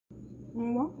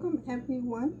Welcome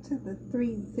everyone to the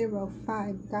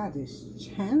 305 Goddess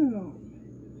channel.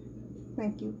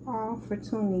 Thank you all for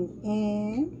tuning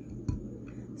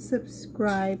in,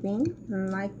 subscribing,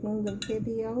 liking the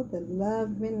video, the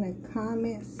love in the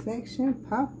comment section.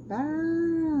 Pop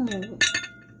out.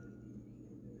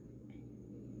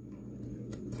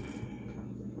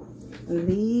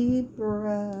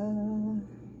 Libra.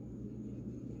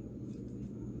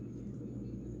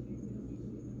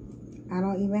 I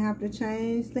don't even have to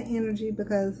change the energy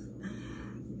because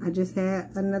I just had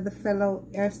another fellow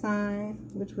air sign,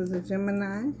 which was a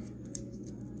Gemini.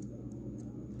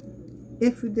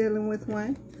 If you're dealing with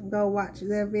one, go watch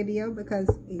their video because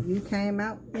you came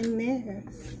out in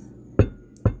theirs.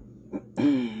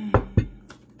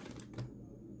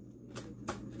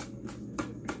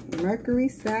 Mercury,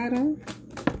 Saturn,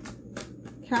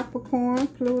 Capricorn,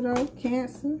 Pluto,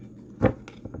 Cancer,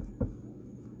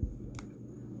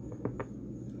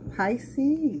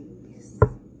 Pisces,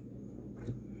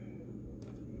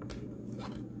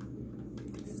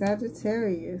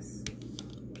 Sagittarius,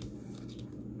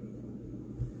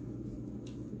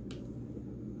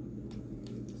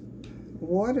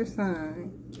 water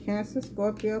sign, Cancer,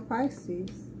 Scorpio, Pisces.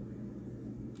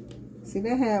 See,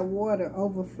 they had water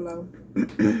overflow.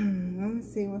 Let me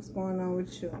see what's going on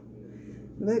with you.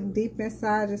 Look deep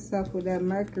inside yourself with that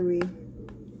Mercury,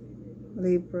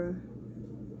 Libra.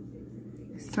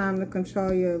 It's time to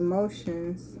control your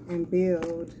emotions and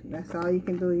build. That's all you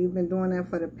can do. You've been doing that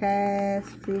for the past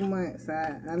few months.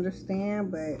 I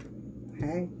understand, but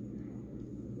hey.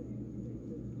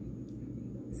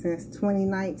 Since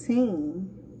 2019,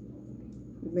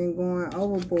 you've been going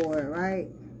overboard, right?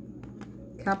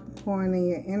 Capricorn in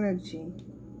your energy.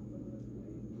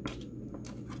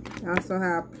 You also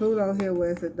have Pluto here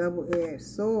where it's a double-edged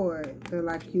sword. Feel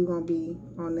like you're going to be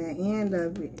on that end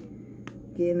of it,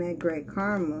 getting that great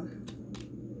karma.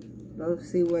 Go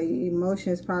see where your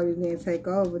emotions probably didn't take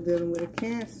over, dealing with a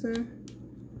Cancer.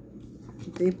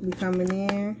 Deeply coming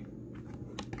in.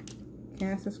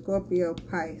 Cancer, Scorpio,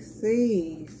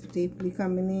 Pisces. Deeply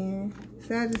coming in.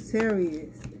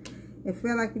 Sagittarius. It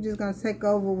feels like you're just going to take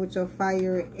over with your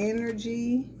fire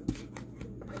energy.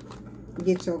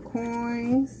 Get your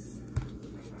coins.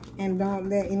 And don't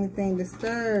let anything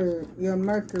disturb your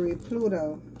Mercury,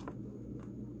 Pluto,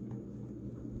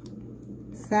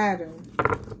 Saturn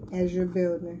as you're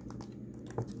building.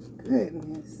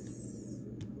 Goodness.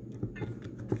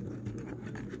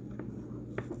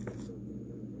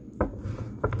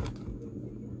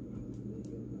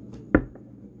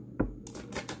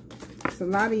 It's a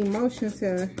lot of emotions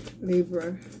here,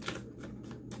 Libra.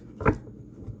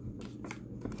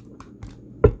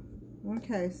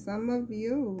 Okay, some of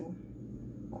you,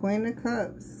 Queen of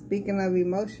Cups, speaking of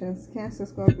emotions, Cancer,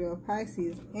 Scorpio,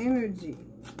 Pisces, energy.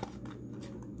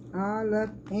 All up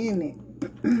in it.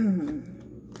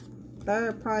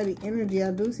 Third party energy.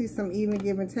 I do see some even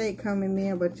give and take coming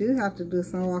in, but you have to do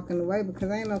some walking away because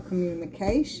ain't no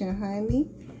communication, honey.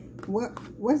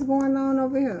 What's going on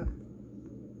over here?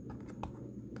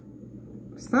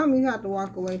 Something you have to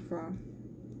walk away from.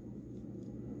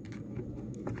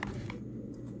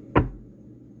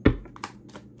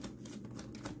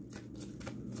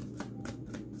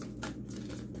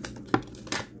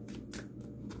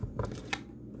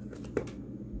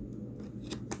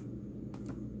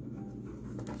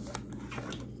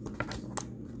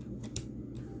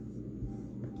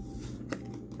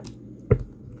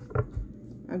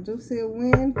 I do see a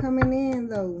wind coming in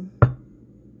though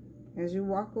as you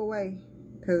walk away,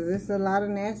 because it's a lot of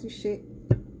nasty shit.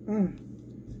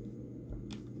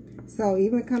 So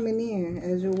even coming in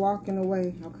as you're walking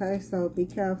away, okay? So be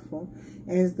careful.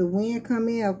 As the wind come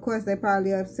in, of course they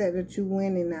probably upset that you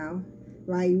winning now,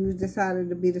 right? You decided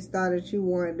to be the star that you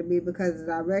wanted to be because the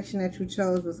direction that you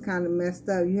chose was kind of messed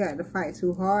up. You had to fight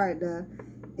too hard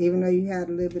even though you had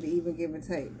a little bit of even give and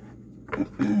take.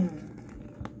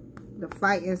 The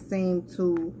fighting seemed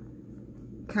to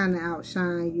kind of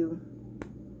outshine you.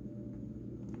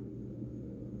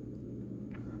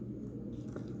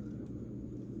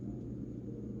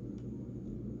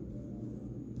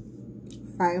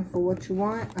 Fighting for what you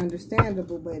want,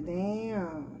 understandable, but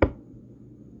damn.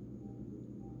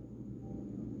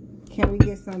 Can we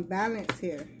get some balance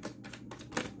here?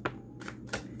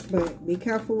 But be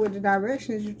careful with the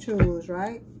directions you choose,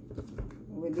 right?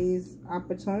 With these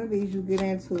opportunities you get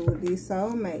into with these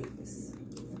soulmates,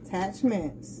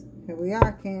 attachments. Here we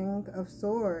are, King of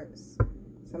Swords.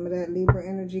 Some of that Libra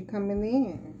energy coming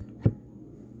in.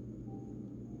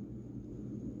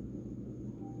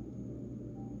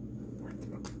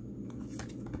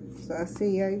 So I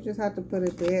see, yeah, you just have to put a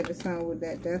dead to something with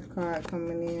that death card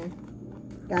coming in.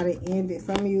 Gotta end it.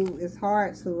 Some of you, it's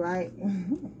hard to, right?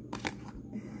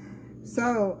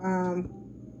 So,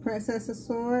 Princess of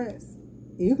Swords,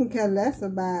 you can care less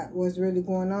about what's really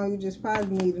going on. You just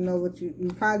probably need to know what you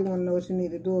probably want to know what you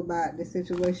need to do about the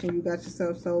situation you got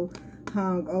yourself so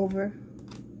hung over.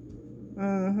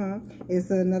 It's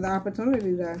another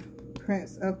opportunity there.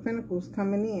 Prince of Pentacles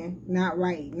coming in. Not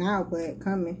right now, but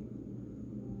coming.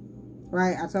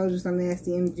 Right? I told you some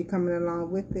nasty energy coming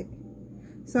along with it.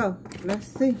 So, let's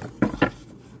see.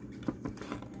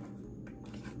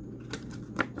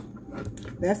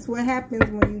 That's what happens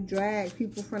when you drag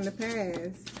people from the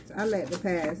past. I let the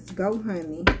past go,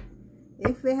 honey.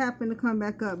 If it happened to come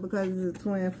back up because it's a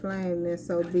twin flame, then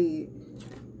so be it.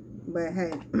 But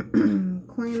hey,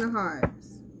 Queen of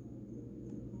Hearts.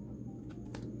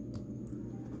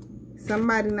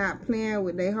 Somebody not playing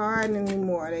with their heart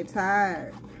anymore. They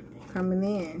tired. Coming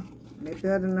in. They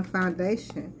building a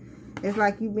foundation. It's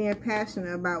like you being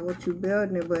passionate about what you're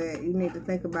building, but you need to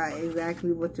think about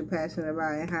exactly what you're passionate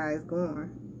about and how it's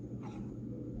going.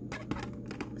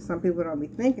 Some people don't be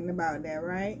thinking about that,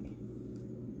 right?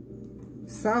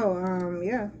 So,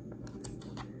 yeah.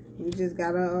 You just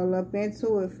got all up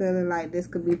into it, feeling like this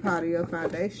could be part of your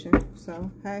foundation. So,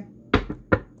 hey.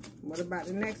 What about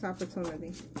the next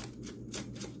opportunity?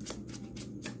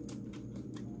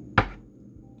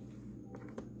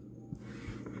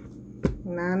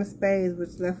 Nine of Spades,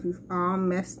 which left you all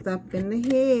messed up in the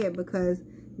head because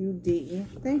you didn't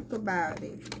think about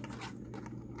it.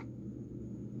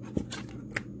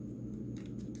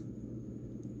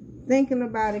 Thinking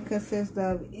about it consists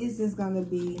of, is this going to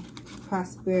be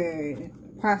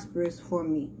prosperous for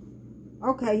me?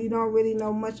 Okay, you don't really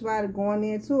know much about it going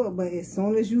into it, but as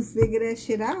soon as you figure that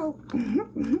shit out,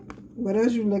 what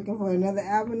else you looking for? Another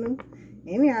avenue?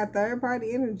 Anyhow,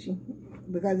 third-party energy.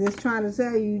 Because it's trying to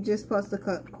tell you, you're just supposed to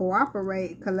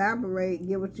cooperate, collaborate,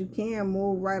 get what you can,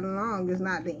 move right along. It's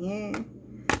not the end.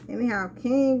 Anyhow,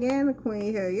 King and the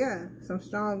Queen here, yeah. Some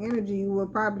strong energy you were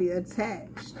probably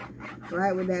attached,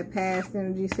 right? With that past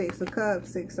energy, Six of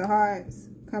Cups, Six of Hearts,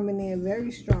 coming in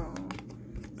very strong.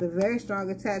 It's a very strong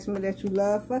attachment that you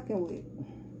love fucking with.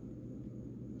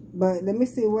 But let me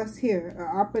see what's here.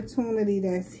 An opportunity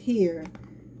that's here,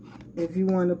 if you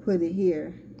want to put it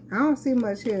here. I don't see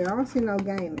much here. I don't see no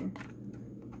gaining.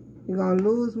 You're going to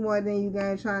lose more than you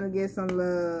gain trying to get some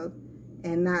love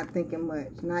and not thinking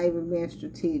much. Not even being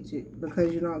strategic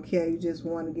because you don't care. You just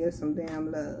want to give some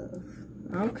damn love.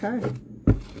 Okay.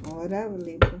 Or whatever,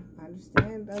 Libra. I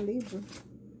understand a Libra.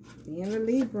 Being a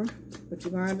Libra. But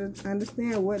you're going to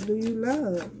understand, what do you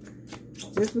love?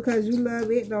 Just because you love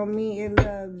it don't mean it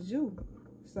loves you.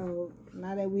 So,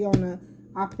 now that we on the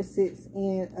opposites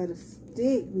end of the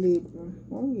stick, Libra.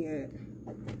 Oh yeah.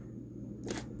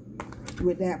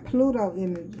 With that Pluto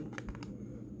energy.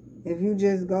 If you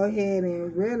just go ahead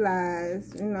and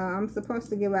realize, you know, I'm supposed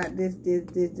to give out this, and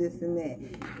that.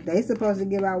 They supposed to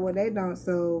give out what they don't,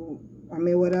 so, I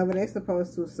mean, whatever they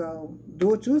supposed to. So, do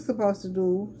what you're supposed to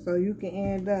do so you can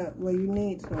end up where you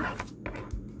need to.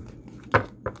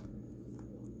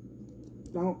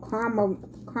 Don't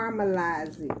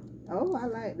caramelize it. Oh, I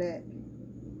like that.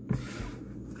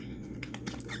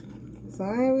 So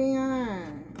here we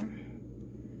are.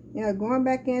 Yeah, going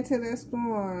back into that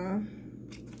storm.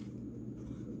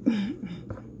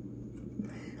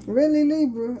 Really,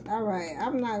 Libra? Alright,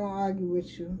 I'm not going to argue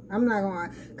with you. I'm not going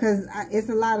to, because it's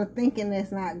a lot of thinking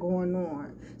that's not going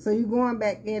on. So you're going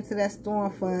back into that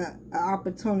storm for an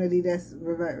opportunity that's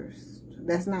reversed.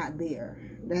 That's not there.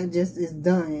 That just is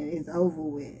done. It's over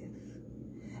with.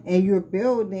 And you're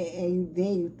building and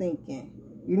then you're thinking.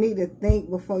 You need to think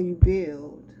before you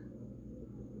build.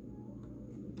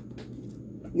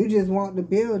 You just want the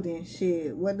building,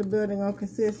 shit. What the building gonna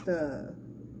consist of?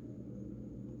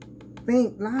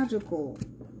 Think logical.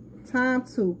 Time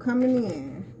to coming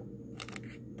in.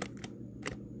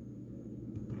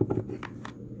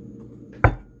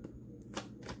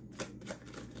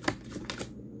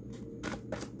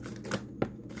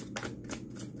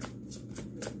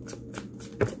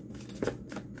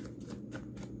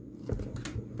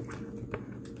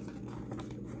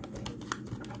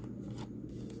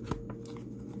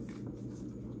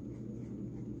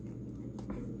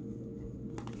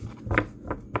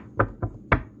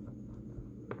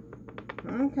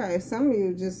 Okay, some of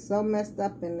you just so messed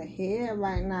up in the head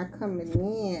right now coming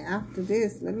in. After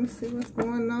this, let me see what's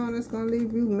going on. It's going to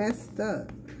leave you messed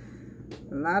up.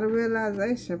 A lot of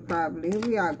realization probably. Here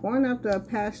we are going after a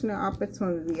passionate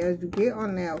opportunity. As you get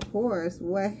on that horse,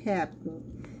 what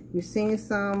happened? You seen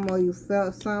something, or you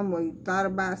felt something, or you thought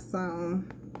about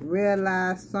something,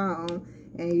 realized something,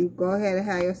 and you go ahead and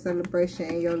have your celebration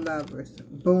and your lovers.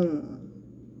 Boom.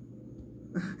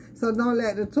 So don't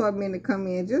let the torment come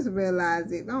in. Just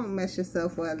realize it. Don't mess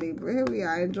yourself up, Libra. Here we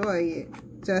are. Enjoy it.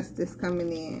 Justice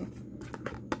coming in.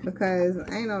 Because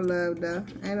ain't no love, though.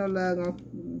 Ain't no love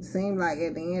gonna seem like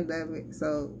at the end of it.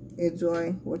 So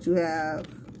enjoy what you have.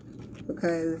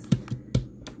 Because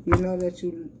you know that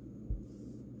you...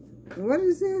 What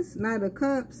is this? Knight of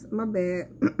Cups. My bad.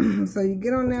 So you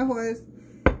get on that horse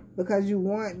because you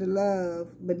want the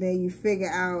love, but then you figure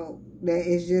out that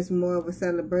it's just more of a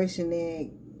celebration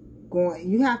than going.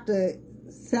 You have to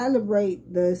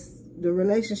celebrate the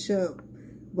relationship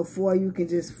before you can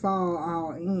just fall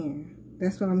all in.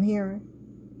 That's what I'm hearing.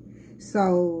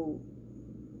 So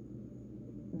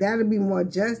that'll be more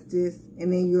justice,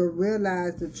 and then you'll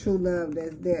realize the true love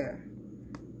that's there.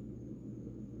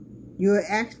 You'll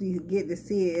actually get to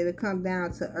see it. It'll come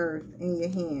down to earth in your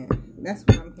hand. That's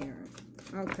what I'm hearing.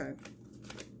 Okay.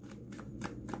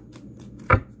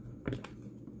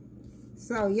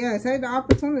 So, yeah, take the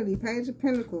opportunity. Page of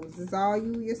Pentacles. It's all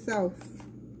you, yourself,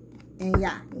 and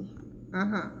Yaki.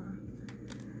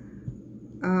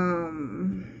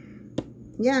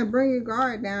 Yeah, bring your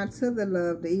guard down to the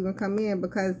love to even come in,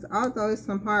 because although it's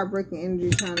some heartbreaking energy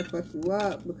trying to fuck you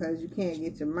up because you can't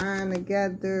get your mind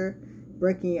together,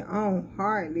 breaking your own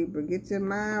heart, Libra. Get your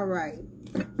mind right.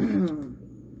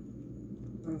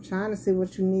 I'm trying to see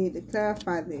what you need to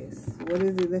clarify this. What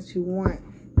is it that you want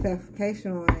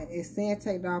clarification on it? It's saying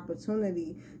take the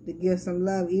opportunity to give some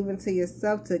love even to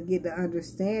yourself, to get the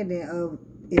understanding of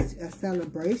it's a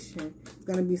celebration. It's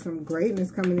going to be some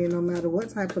greatness coming in no matter what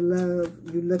type of love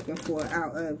you're looking for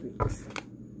out of it.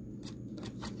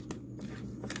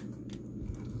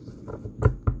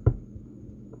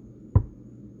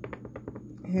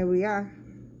 Here we are.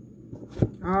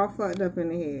 All fucked up in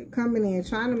the head. Coming in,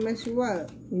 trying to mess you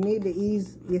up. You need to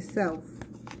ease yourself.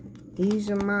 Ease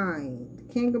your mind.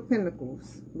 King of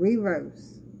Pentacles.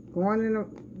 Reverse. Going in a,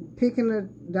 picking a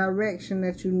direction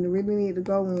that you really need to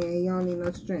go in, and you don't need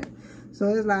no strength. So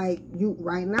it's like, you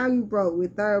right now you broke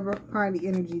with third party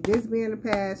energy. This being the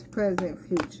past, present,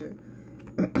 future.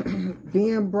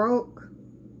 Being broke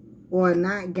or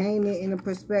not gaining in the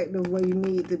perspective where you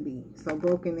need to be. So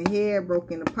broke in the head,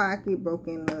 broke in the pocket, broke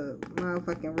in the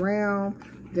motherfucking realm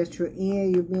that you're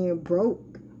in. You're being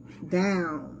broken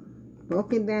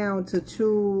down to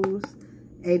choose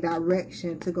a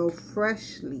direction to go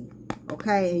freshly.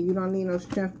 Okay, and you don't need no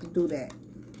strength to do that.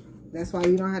 That's why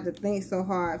you don't have to think so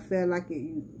hard. Feel like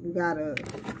you gotta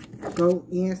go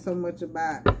in so much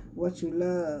about what you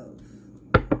love.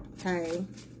 Okay,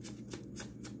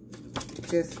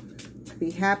 just be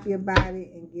happy about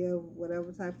it and give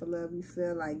whatever type of love you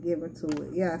feel like giving to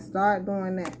it. Yeah, start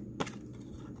doing that.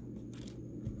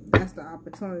 That's the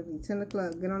opportunity. 10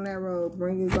 o'clock, get on that road.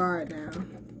 Bring your guard down.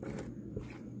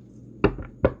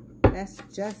 That's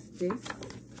justice.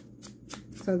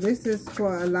 So this is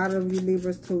for a lot of you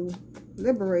Libras to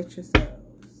liberate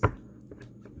yourselves.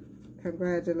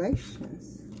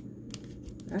 Congratulations.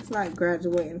 That's like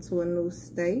graduating to a new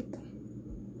state.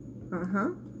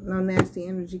 No nasty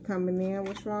energy coming in.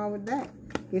 What's wrong with that?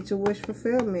 Get your wish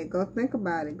fulfillment. Go think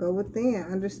about it. Go within.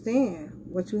 Understand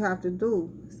what you have to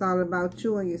do. It's all about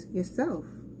you and yourself.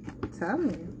 I'm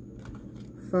telling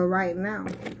you. For right now.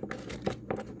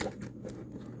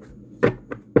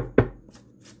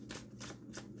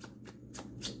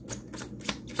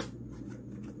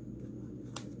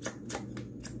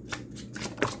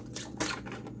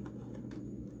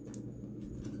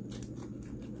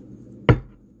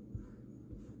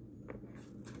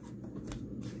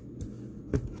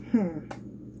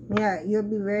 Yeah, you'll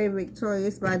be very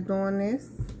victorious by doing this.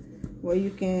 Where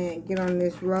you can get on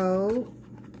this road,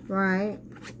 right?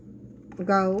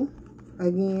 Go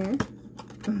again.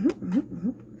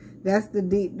 That's the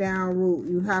deep down route.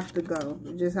 You have to go.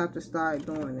 You just have to start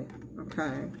doing it.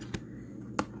 Okay.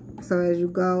 So as you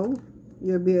go,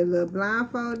 you'll be a little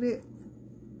blindfolded,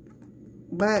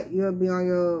 but you'll be on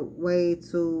your way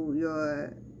to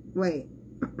your... Wait.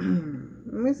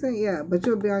 Let me see. Yeah, but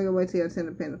you'll be on your way to your 10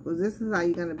 of Pentacles. This is how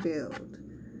you're going to build.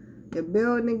 You're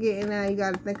building and getting there. You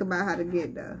got to think about how to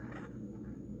get there.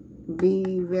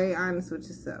 Be very honest with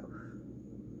yourself.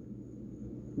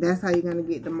 That's how you're going to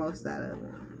get the most out of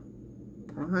it.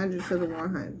 100 to the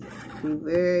 100. Be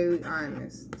very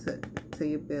honest to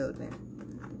your building.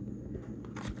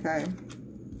 Okay.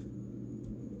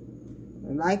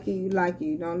 You like it, you like it.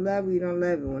 You don't love it, you don't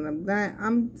love it. When I'm done,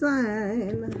 I'm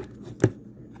done.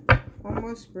 One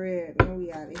more spread, then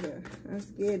we out of here. Let's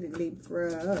get it,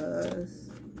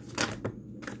 Libras.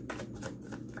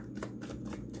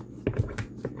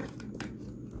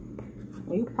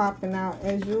 You popping out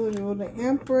as usual, the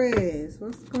Empress.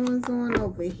 What's going on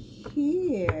over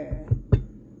here?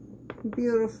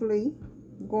 beautifully,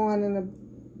 going in a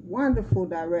wonderful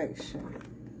direction.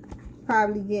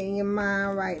 Probably getting your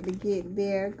mind right to get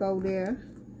there, go there,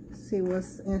 see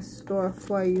what's in store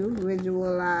for you,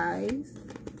 visualize.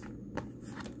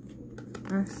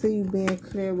 I see you being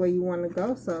clear where you want to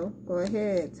go, so go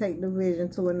ahead, take the vision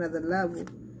to another level.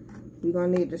 You're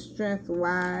going to need the strength.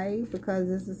 Why? Because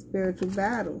it's a spiritual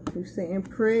battle. You're sitting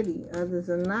pretty, others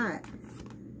are not.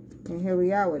 And here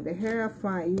we are with the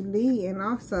Hierophant. You leading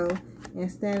also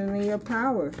and standing in your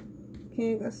power.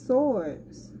 King of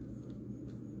Swords.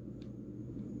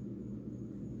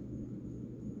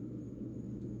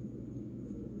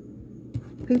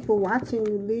 People watching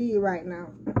you lead right now.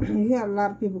 You have a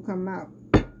lot of people come out.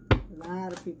 A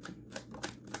lot of people.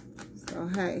 So,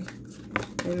 hey,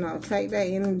 you know, take that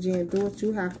energy and do what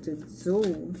you have to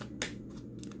do.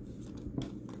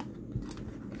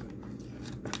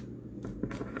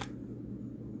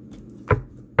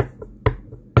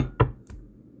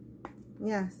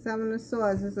 Yeah, Seven of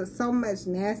Swords. There's so much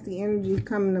nasty energy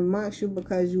coming amongst you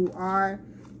because you are,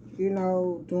 you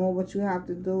know, doing what you have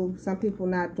to do. Some people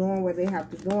not doing what they have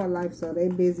to do in life, so they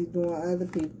busy doing other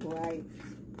people, right?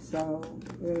 So,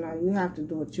 you know, you have to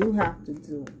do what you have to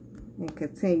do and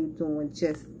continue doing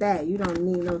just that. You don't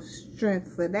need no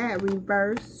strength for that.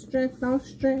 Reverse. Strength, no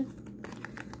strength.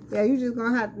 Yeah, you just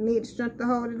gonna have to need strength to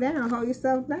hold it down. Hold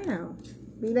yourself down.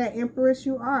 Be that empress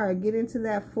you are. Get into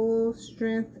that full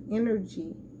strength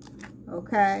energy.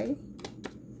 Okay?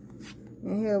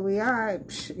 And here we are.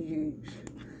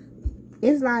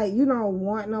 It's like you don't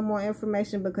want no more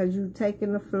information because you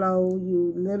taking the flow.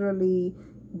 You literally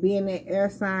being that air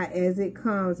sign as it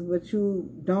comes, but you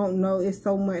don't know it's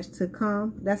so much to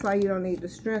come. That's why you don't need the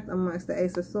strength amongst the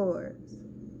Ace of Swords.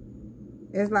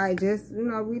 It's like just, you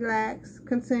know, relax,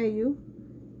 continue,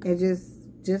 and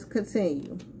just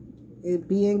continue. It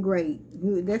being great.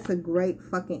 That's a great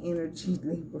fucking energy,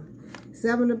 Libra.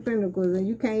 Seven of Pentacles, and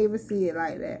you can't even see it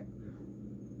like that.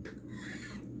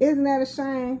 Isn't that a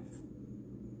shame?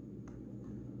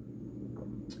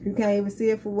 You can't even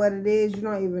see it for what it is. You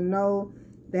don't even know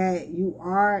that you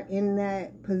are in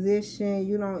that position.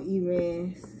 You don't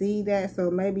even see that.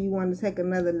 So maybe you want to take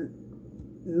another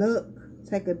look,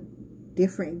 take a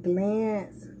different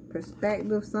glance,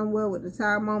 perspective somewhere with the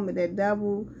Tower moment, that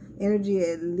double energy.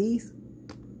 At least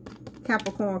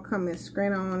Capricorn coming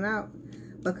straight on out,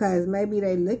 because maybe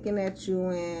they looking at you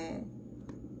and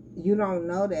you don't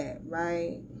know that,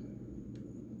 right?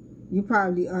 You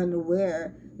probably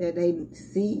unaware that they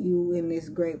see you in this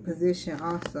great position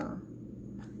also.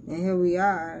 And here we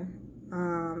are,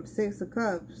 Six of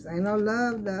Cups. Ain't no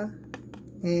love though,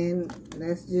 and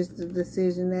that's just a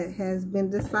decision that has been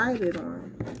decided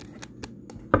on.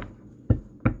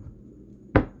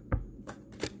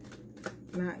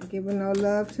 Not giving no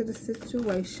love to the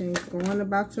situation, going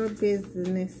about your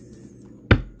business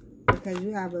because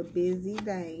you have a busy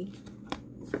day.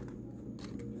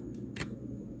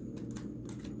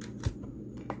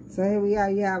 So here we are.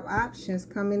 You have options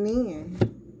coming in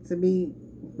to be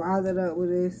bothered up with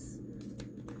this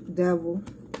devil.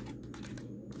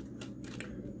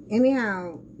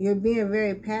 Anyhow, you're being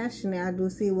very passionate. I do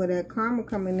see where that karma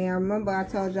coming in. Remember, I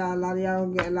told y'all a lot of y'all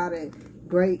don't get a lot of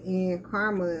great end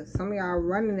karma. Some of y'all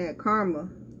running that karma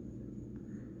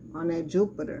on that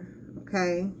Jupiter.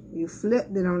 Okay? You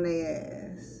flipped it on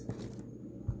their ass.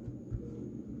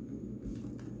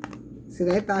 See,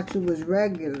 they thought you was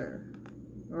regular.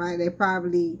 Right? They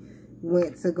probably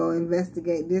went to go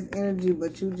investigate this energy,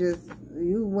 but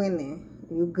you winning.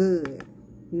 You good.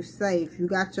 You safe. You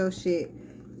got your shit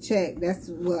checked. That's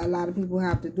what a lot of people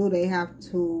have to do. They have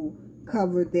to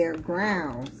cover their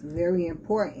grounds. Very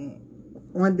important.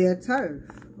 On their turf.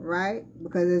 Right?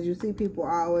 Because as you see, people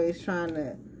are always trying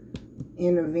to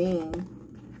intervene.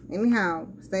 Anyhow,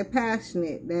 stay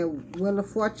passionate. That Wheel of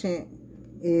Fortune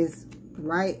is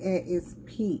right at its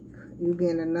peak. You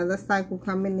getting another cycle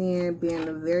coming in, being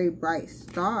a very bright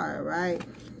star, right?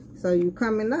 So you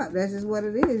coming up. That's just what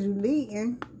it is. You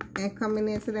leading and coming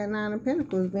into that Nine of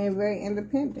Pentacles, being very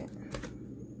independent.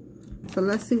 So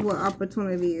let's see what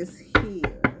opportunity is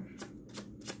here.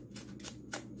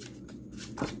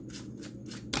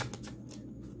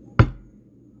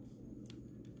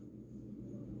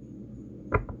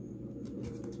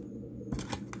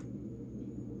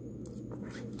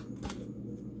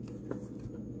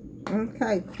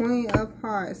 Okay, Queen of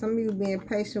Hearts. Some of you being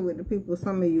patient with the people,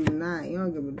 some of you not. You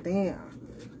don't give a damn.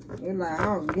 You're like, I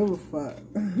don't give a fuck.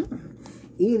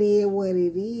 It is what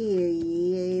it is.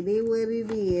 Yeah, it is what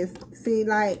it is. See,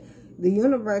 like, the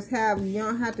universe you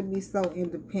don't have to be so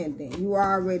independent. You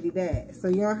are already that. So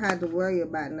you don't have to worry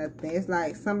about nothing. It's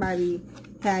like somebody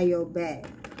had your back,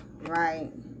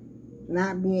 right?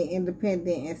 not being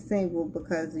independent and single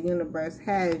because the universe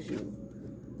has you.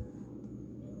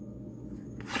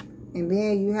 And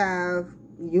then you have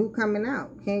you coming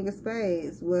out, King of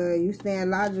Spades, where you stand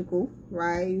logical,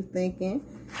 right? You thinking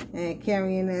and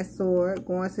carrying that sword,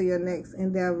 going to your next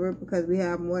endeavor because we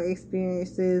have more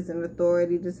experiences and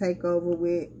authority to take over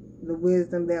with the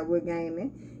wisdom that we're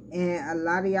gaining. And a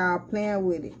lot of y'all playing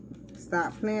with it.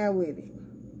 Stop playing with it.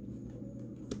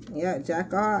 Yeah,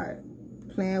 Jack of Hearts,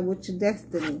 playing with your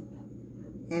destiny.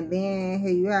 And then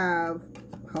here you have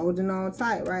holding on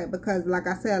tight, right? Because like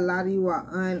I said, a lot of you are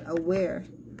unaware.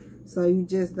 So you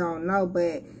just don't know.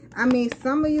 But I mean, for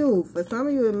some of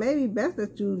you, it may be best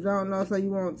that you don't know so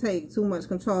you won't take too much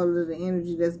control of the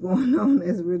energy that's going on.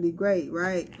 That's really great,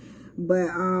 right? But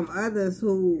others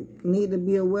who need to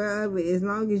be aware of it, as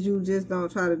long as you just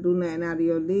don't try to do nothing out of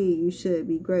your league, you should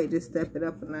be great. Just step it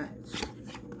up a notch.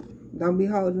 Don't be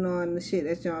holding on to shit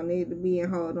that you don't need to be,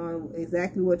 and hold on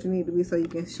exactly what you need to be so you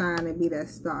can shine and be that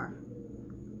star.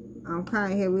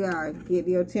 Okay, here we are. Get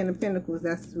your 10 of Pentacles.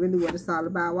 That's really what it's all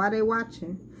about. Why they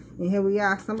watching? And here we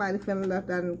are. Somebody feeling left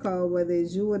out in the cold, whether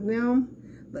it's you or them,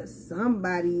 but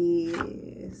somebody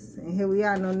is. And here we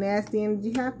are. No nasty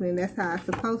energy happening. That's how it's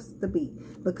supposed to be.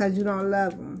 Because you don't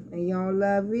love them. And you don't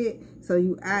love it. So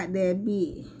you out there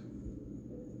big.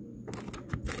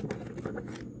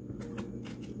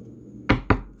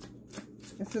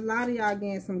 It's a lot of y'all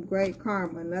getting some great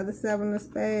karma. Another 7 of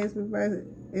Spades.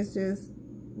 It's just,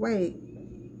 wait.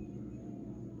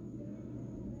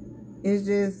 It's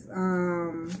just,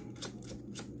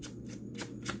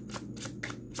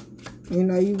 you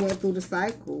know, you went through the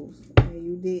cycles and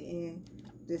you didn't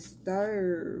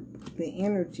disturb the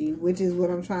energy, which is what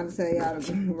I'm trying to tell y'all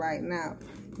to do right now.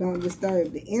 Don't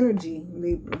disturb the energy,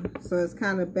 Libra. So it's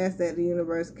kind of best that the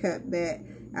universe kept that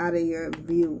out of your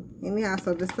view. Anyhow,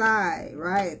 so decide,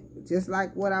 right? Just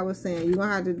like what I was saying, you're going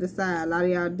to have to decide. A lot of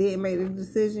y'all didn't make the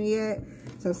decision yet.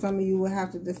 So some of you will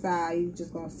have to decide. You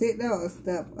just going to sit there or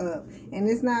step up. And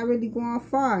it's not really going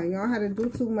far. You don't have to do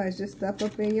too much. Just step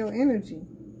up in your energy.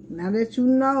 Now that you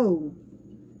know,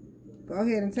 go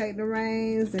ahead and take the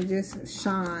reins and just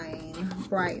shine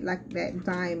bright like that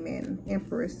diamond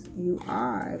empress you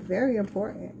are. Very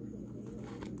important.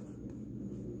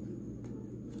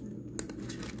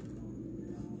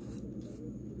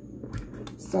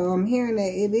 So I'm hearing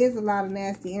that it is a lot of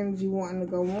nasty energy wanting to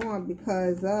go on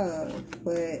because of,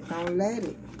 but don't let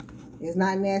it. It's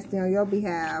not nasty on your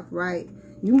behalf, right?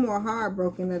 You more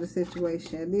heartbroken of the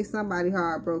situation. At least somebody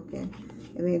heartbroken.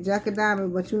 And then Jack of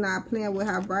Diamonds, but you're not playing with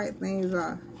how bright things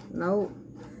are. Nope.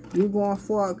 You going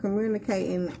forward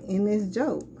communicating in this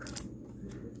joke.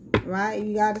 Right?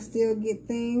 You got to still get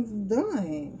things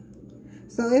done.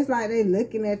 So it's like they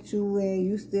looking at you and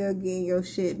you still getting your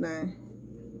shit done.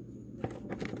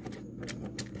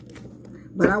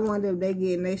 But I wonder if they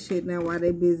getting their shit done while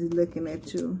they busy looking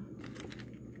at you.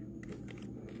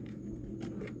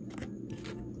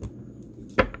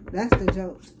 That's the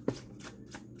joke.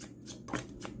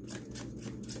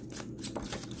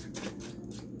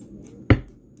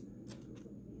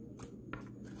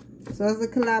 So it's a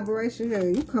collaboration here.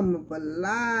 You come up a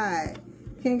lot.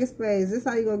 King of Spades. This is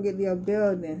how you gonna get to your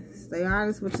building. Stay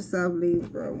honest with yourself,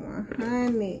 Libra.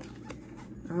 100.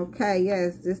 Okay,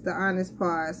 yes, this is the honest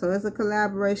part. So it's a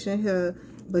collaboration here,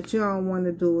 but you don't want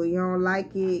to do it. You don't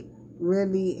like it,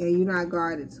 really, and you're not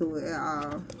guarded to it at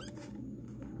all.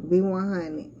 Be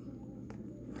 100.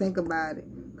 Think about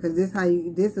it. Because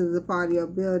this is a part of your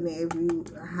building if you,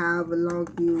 however long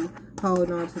you hold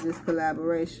on to this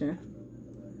collaboration.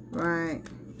 Right?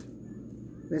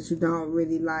 That you don't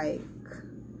really like.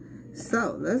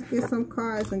 So, let's get some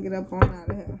cards and get up on out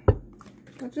of here.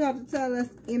 What you have to tell us,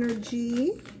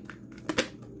 energy?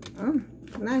 Oh,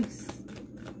 nice.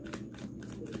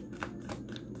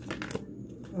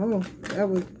 Oh, that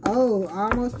was,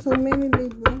 almost too many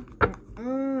people.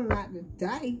 Not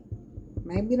today.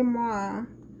 Maybe tomorrow.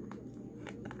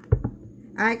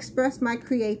 I express my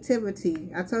creativity.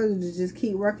 I told you to just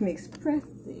keep working, express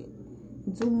it.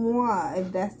 Do more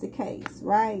if that's the case,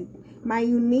 right? My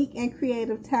unique and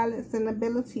creative talents and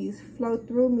abilities flow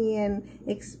through me and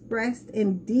expressed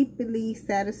in deeply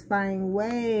satisfying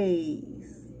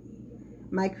ways.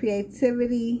 My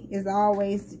creativity is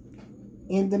always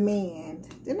in demand.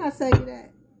 Didn't I say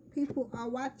that? People are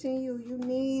watching you. You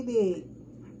need it.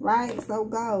 Right? So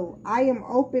go. I am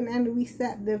open and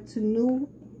receptive to new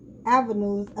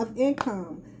avenues of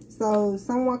income. So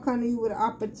someone come to you with an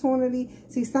opportunity.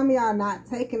 See, some of y'all not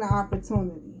taking the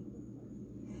opportunity.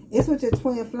 It's what your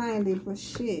twin flame did for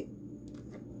shit.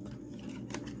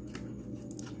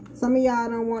 Some of y'all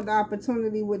don't want the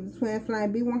opportunity with the twin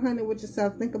flame. Be 100 with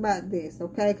yourself. Think about this,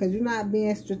 okay? Because you're not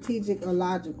being strategic or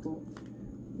logical.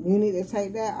 You need to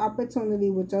take that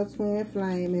opportunity with your twin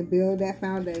flame and build that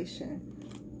foundation.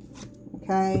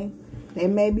 Okay? They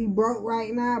may be broke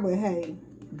right now, but hey,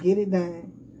 get it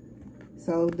done.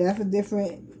 So that's a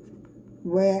different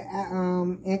way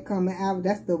income avenue.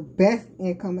 That's the best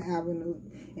income avenue.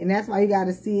 And that's why you got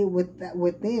to see it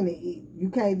within it. You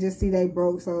can't just see they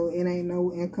broke so it ain't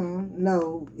no income.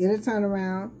 No, it'll turn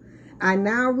around. I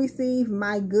now receive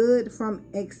my good from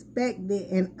expected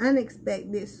and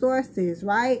unexpected sources,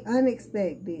 right?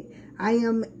 Unexpected. I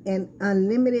am an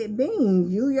unlimited being.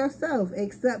 You yourself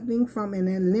accepting from an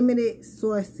unlimited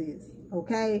sources,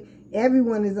 okay?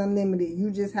 Everyone is unlimited.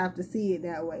 You just have to see it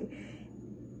that way.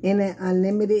 In an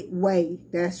unlimited way.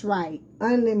 That's right.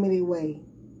 Unlimited way.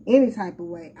 Any type of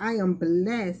way. I am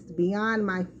blessed beyond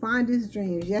my fondest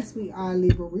dreams. Yes, we are,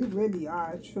 Libra. We really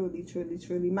are. Truly, truly,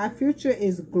 truly. My future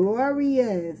is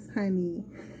glorious, honey.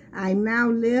 I now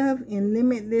live in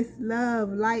limitless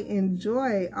love, light, and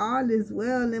joy. All is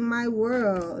well in my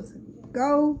world.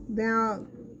 Go down.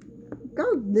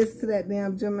 Go listen to that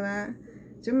damn Gemini.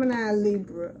 Gemini,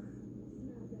 Libra.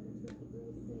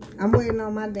 I'm waiting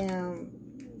on my damn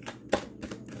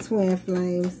twin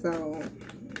flame, so...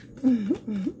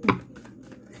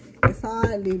 It's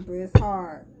hard, Libra. It's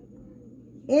hard.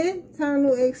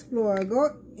 Internal explorer.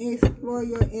 Go explore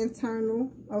your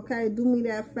internal. Okay, do me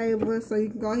that favor so you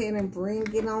can go ahead and bring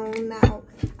it on out.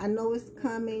 I know it's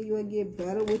coming. You'll get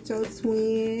better with your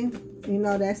twin. You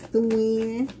know, that's the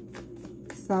win.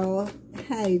 So,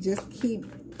 hey, just keep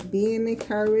being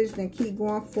encouraged and keep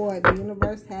going forward. The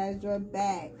universe has your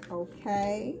back.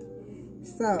 Okay?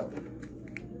 So,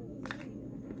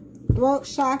 throat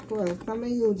chakra. Some of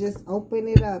you just open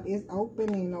it up. It's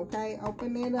opening, okay?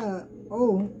 Open it up.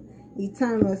 Oh,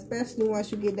 eternal. Especially once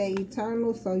you get that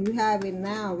eternal. So you have it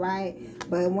now, right?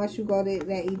 But once you go to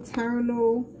that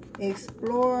eternal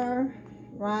explorer,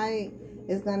 right?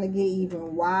 It's going to get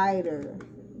even wider.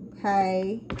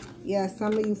 Okay? Yeah,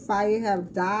 some of you fire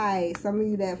have died. Some of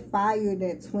you that fire,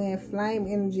 that twin flame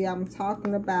energy I'm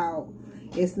talking about,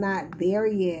 it's not there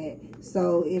yet.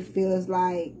 So it feels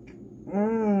like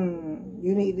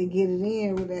you need to get it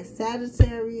in with that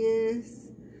Sagittarius,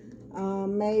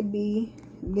 maybe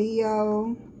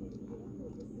Leo,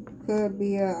 could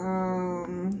be a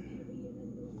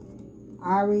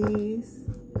Aries.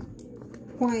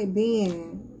 Point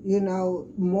being, you know,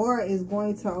 more is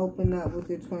going to open up with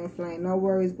your twin flame. No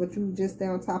worries, but you just stay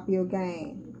on top of your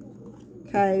game.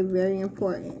 Okay, very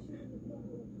important.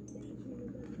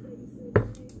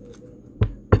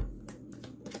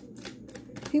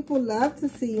 People love to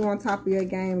see you on top of your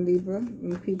game, Libra.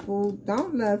 And people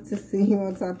don't love to see you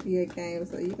on top of your game.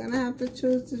 So you're going to have to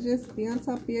choose to just be on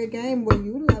top of your game where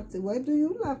you love to. Where do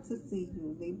you love to see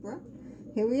you, Libra?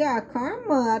 Here we are.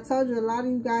 Karma. I told you a lot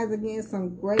of you guys are getting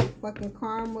some great fucking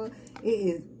karma. It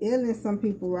is ailing some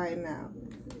people right now.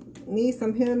 Need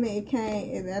some healing. It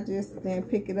can't. I just didn't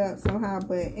pick it up somehow.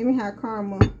 But anyhow,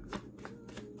 karma.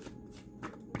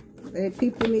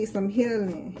 People need some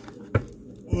healing.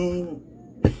 And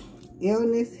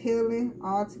illness, healing,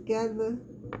 all together,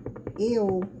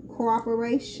 ill,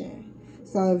 cooperation.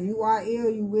 So if you are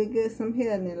ill, you will get some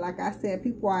healing. Like I said,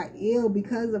 people are ill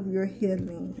because of your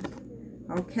healing.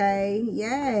 Okay?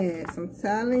 Yes, I'm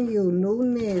telling you,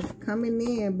 newness coming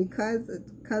in because of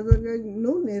your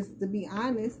newness, to be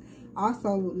honest.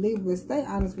 Also, Libra, stay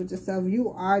honest with yourself. You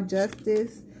are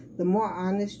justice. The more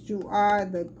honest you are,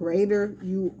 the greater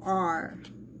you are.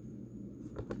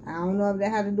 I don't know if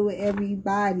that had to do with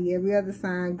everybody, every other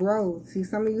sign growth. See,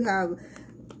 some of you have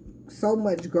so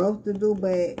much growth to do,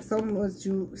 but some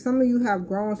of you have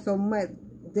grown so much,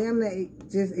 damn, that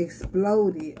it just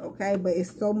exploded, okay? But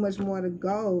it's so much more to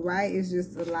go, right? It's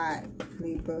just a lot,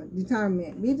 Libra.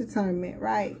 Determined. Be determined,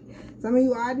 right? Some of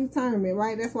you are determined,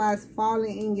 right? That's why it's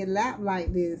falling in your lap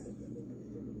like this.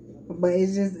 But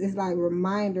it's like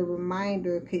reminder.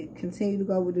 Continue to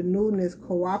go with the newness.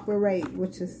 Cooperate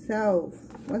with yourself.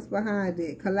 What's behind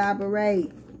it?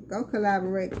 Collaborate. Go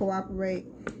collaborate, cooperate.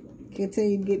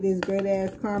 Continue to get this great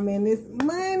ass karma and this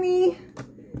money.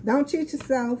 Don't cheat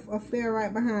yourself or fail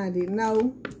right behind it.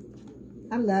 No.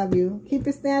 I love you. Keep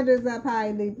your standards up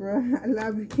high, Libra. I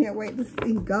love you. Can't wait to see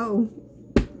you go.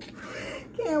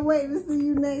 Can't wait to see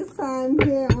you next time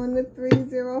here on the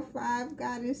 305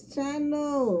 Goddess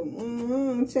channel.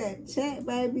 Chat,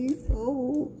 babies.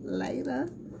 Oh, later.